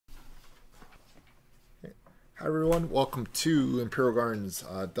Hi everyone, welcome to Imperial Gardens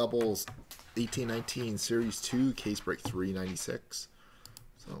Doubles 1819 Series 2 Case Break 396.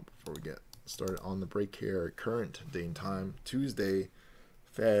 So before we get started on the break here, current day and time, Tuesday,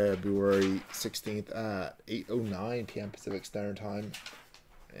 February 16th at 8:09 p.m. Pacific Standard Time,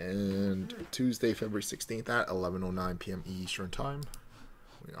 and Tuesday, February 16th at 11:09 p.m. Eastern Time.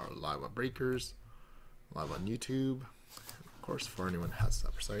 We are live on Breakers, live on YouTube. Of course, for anyone who has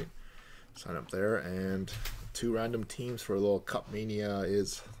that site, sign up there. And two random teams for a little Cup Mania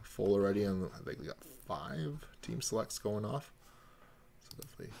is full already, and I think we got 5 team selects going off. So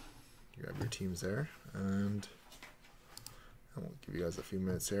definitely grab your teams there, and I'll give you guys a few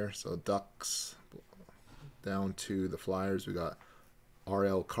minutes here. So Ducks down to the Flyers, we got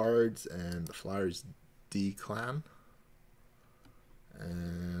RL Cards and the Flyers D Clan,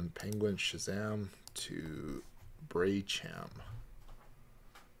 and Penguin Shazam to Bray Cham.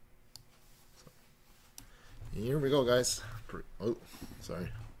 Here we go, guys. Oh, sorry.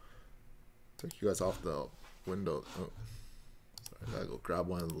 Took you guys off the window. Oh, sorry. I gotta go grab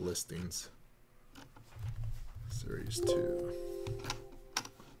one of the listings. Series 2.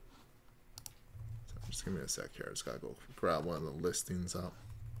 So just give me a sec here. I just gotta go grab one of the listings up.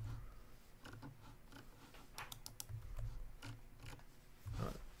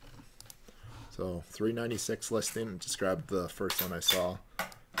 Alright. So 396 listing. Just grabbed the first one I saw.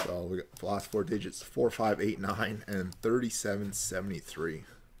 So we got the last 4 digits, 4589 and 3773.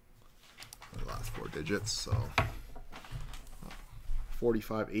 The last 4 digits, so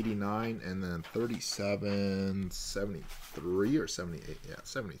 4589 and then 3773 or 78, yeah,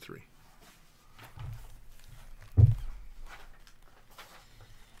 73.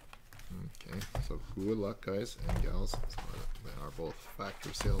 Okay, so good luck, guys and gals. So they are both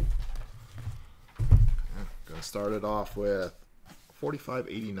factory sealed. Okay, gonna start it off with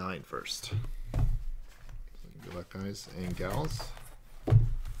 4589 first. So good luck, guys and gals.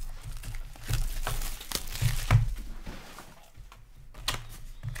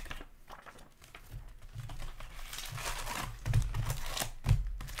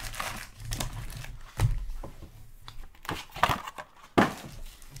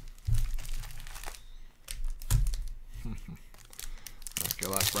 Good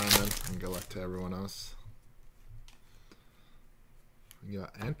luck, Brandon, and good luck to everyone else. We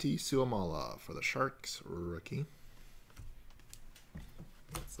got Antti Suomala for the Sharks, rookie.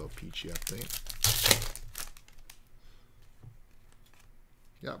 That's the peachy update.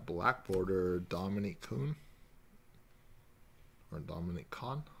 Got black border Dominic Kuhn, or Dominic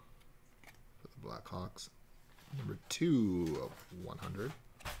Kahn for the Blackhawks. Number 2 of 100.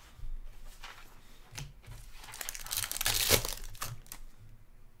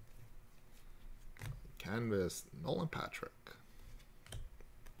 Canvas Nolan Patrick.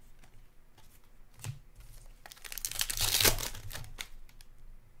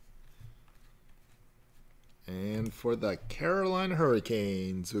 And for the Carolina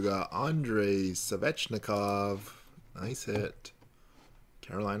Hurricanes, we got Andrei Svechnikov. Nice hit.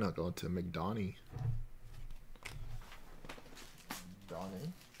 Carolina going to McDonough.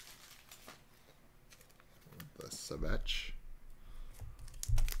 Donnie. The Savech.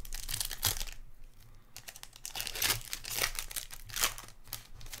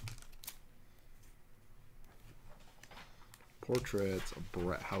 Portraits of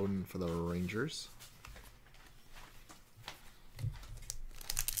Brett Howden for the Rangers.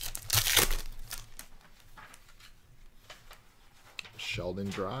 Sheldon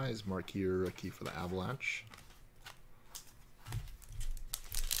Dries, marquee rookie for the Avalanche.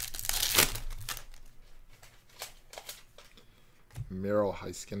 Miro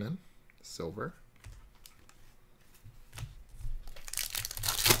Heiskanen, silver.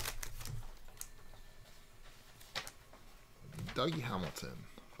 Dougie Hamilton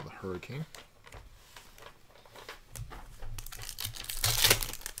for the Hurricane.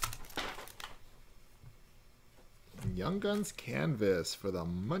 Young Guns canvas for the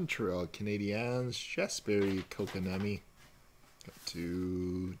Montreal Canadiens, Jesperi Kotkaniemi. Got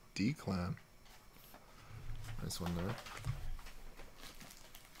to D-Clan. Nice one there.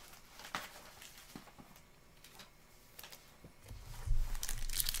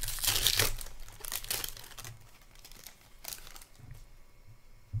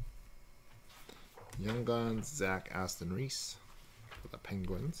 Young Guns Zach Aston Reese for the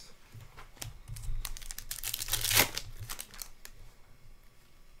Penguins.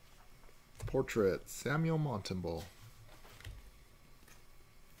 Portrait Samuel Montembeault.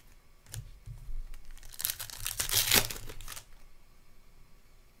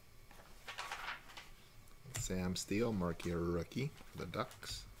 Sam Steele, marquee rookie for the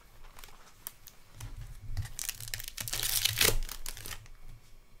Ducks.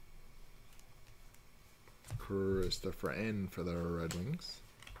 Christopher N for the Red Wings.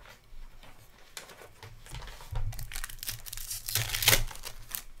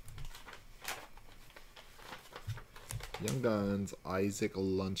 Young Guns, Isaac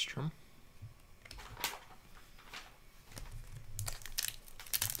Lundstrom.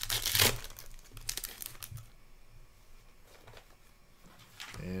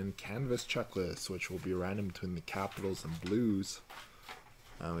 And Canvas Checklist, which will be random between the Capitals and Blues.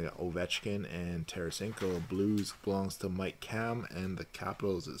 We got Ovechkin and Tarasenko. Blues belongs to Mike Cam, and the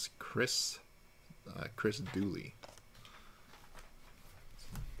Capitals is Chris Dooley. So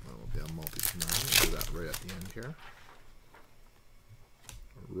that will be a multi-team. We'll do that right at the end here.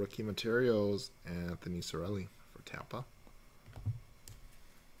 Rookie materials, Anthony Cirelli for Tampa.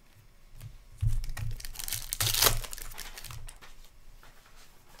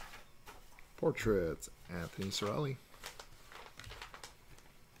 Portraits, Anthony Cirelli.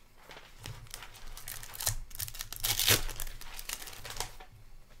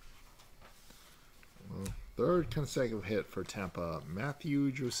 Third consecutive hit for Tampa,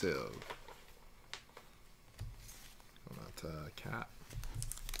 Matthew Joseph. Going out to Cat.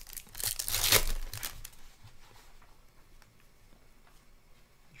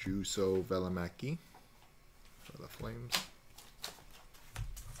 Juuso Valimaki for the Flames.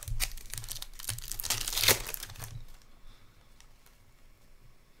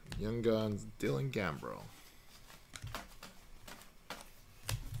 Young Guns, Dylan Gambro.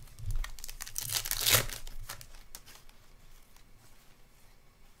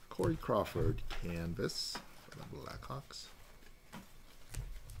 Corey Crawford, Canvas for the Blackhawks.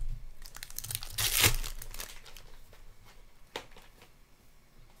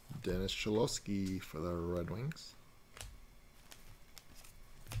 Dennis Cholowski for the Red Wings.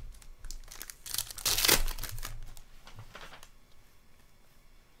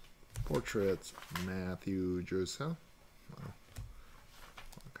 Portraits, Matthew Joseph. Wow.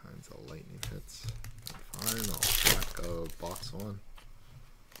 All kinds of lightning hits. Final pack of box 1.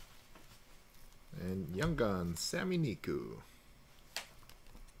 And Young Guns, Sami Niku.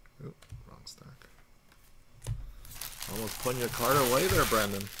 Oop, wrong stack. Almost putting your card away there,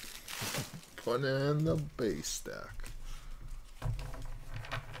 Brandon. Putting in the base stack.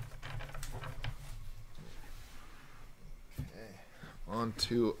 Okay, on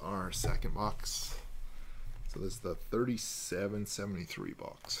to our second box. So this is the 3773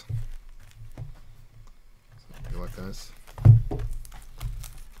 box. So good luck, guys.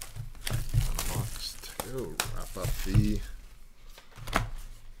 Box 2, wrap up the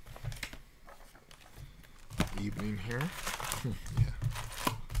evening here. Yeah.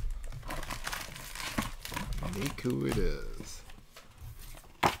 Niku it is.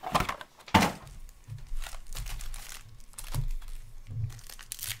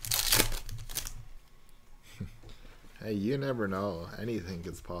 Hey, you never know. Anything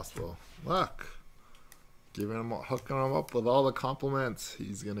is possible. Look, hooking him up with all the compliments.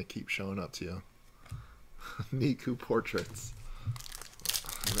 He's gonna keep showing up to you. Niku portraits.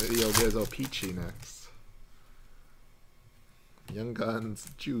 Maybe he'll get a Peachy next. Young Guns,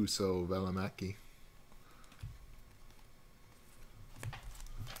 Juuso Valimaki.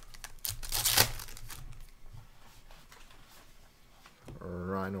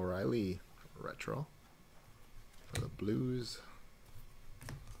 Ryan O'Reilly retro for the Blues.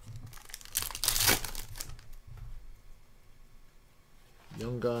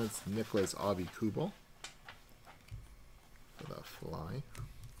 Young Guns, Nicholas Aube-Kubel for the Fly.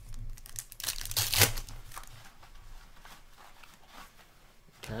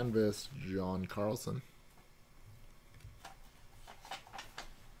 Canvas, John Carlson.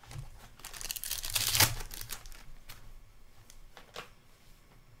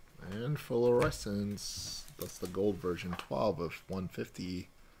 And fluorescence, that's the gold version, 12 of 150.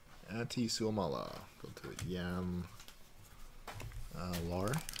 Antti Suomala. Go to Yam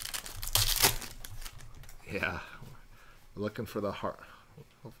Lar. Yeah, we're looking for the heart.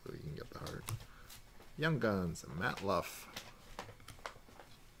 Hopefully we can get the heart. Young Guns, Matt Luff.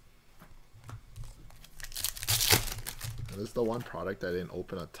 This is the one product I didn't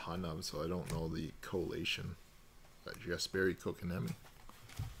open a ton of, so I don't know the collation. That Jesperi Kotkaniemi.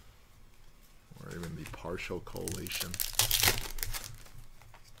 Or even the partial collation.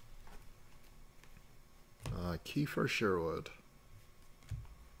 Kiefer Sherwood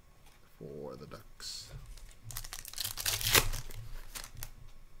for the Ducks.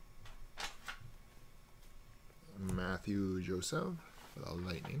 Matthew Joseph for the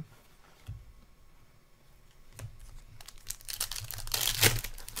Lightning.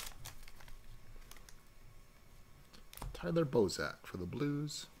 Tyler Bozak for the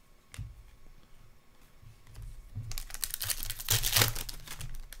Blues.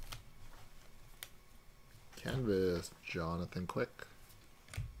 canvas, Jonathan Quick.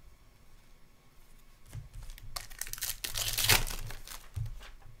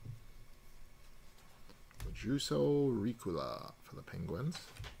 Juso Ricula for the Penguins.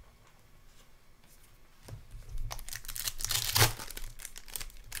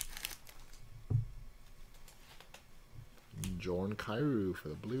 Jordan Kyrou for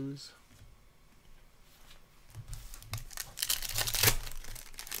the Blues.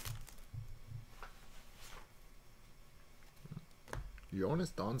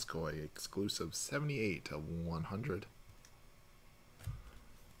 Jonas Donskoy exclusive 78/100.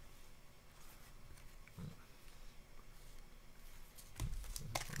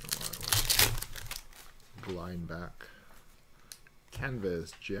 Line back.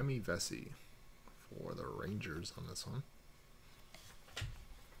 Canvas, Jamie Vesey for the Rangers on this one.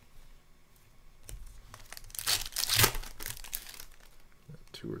 Got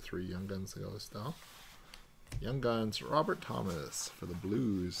 2 or 3 Young Guns to go still. Young Guns, Robert Thomas for the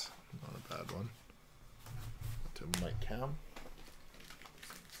Blues. Not a bad one. To Mike Cam.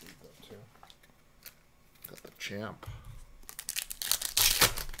 Got the champ.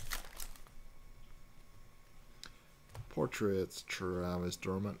 Portraits, Travis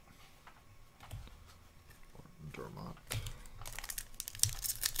Dermott.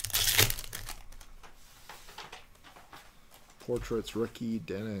 Portraits, rookie,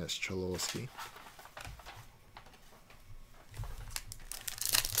 Dennis Cholowski.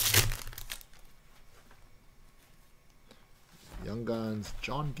 Young Guns,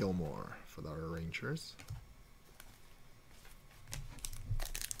 John Gilmore for the Rangers.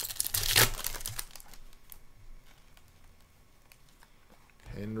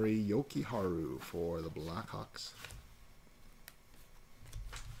 Henry Yokiharu for the Blackhawks.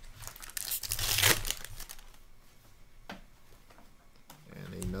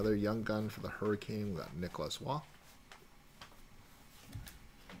 And another Young Gun for the Hurricane. We got Nicholas Waugh.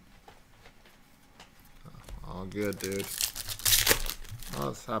 All good, dude.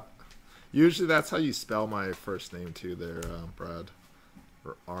 Oh, usually that's how you spell my first name too there, Brad.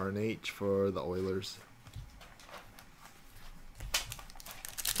 Or RNH for the Oilers.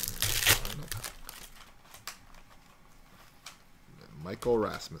 Michael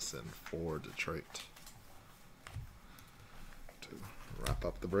Rasmussen for Detroit. To wrap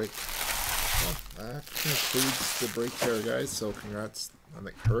up the break. Well, that concludes the break here, guys. So congrats on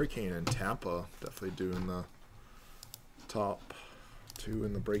the Hurricane in Tampa. Definitely doing the top 2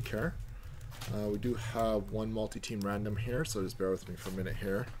 in the break here. We do have one multi-team random here, so just bear with me for a minute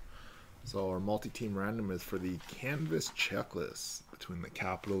here. So our multi-team random is for the canvas checklist between the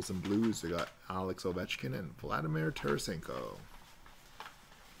Capitals and Blues. We got Alex Ovechkin and Vladimir Tarasenko.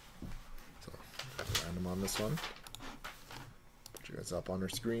 So random on this one. Put you guys up on our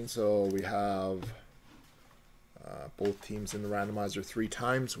screen. So we have both teams in the randomizer 3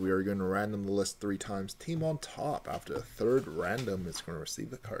 times. We are going to random the list 3 times. Team on top after the 3rd random is going to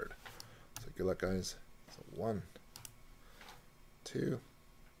receive the card. So good luck, guys. So 1, 2,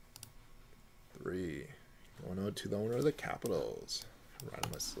 3. Going out to the owner of the Capitals.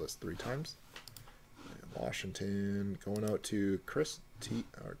 Randomize the list 3 times. And Washington going out to Chris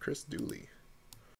Dooley.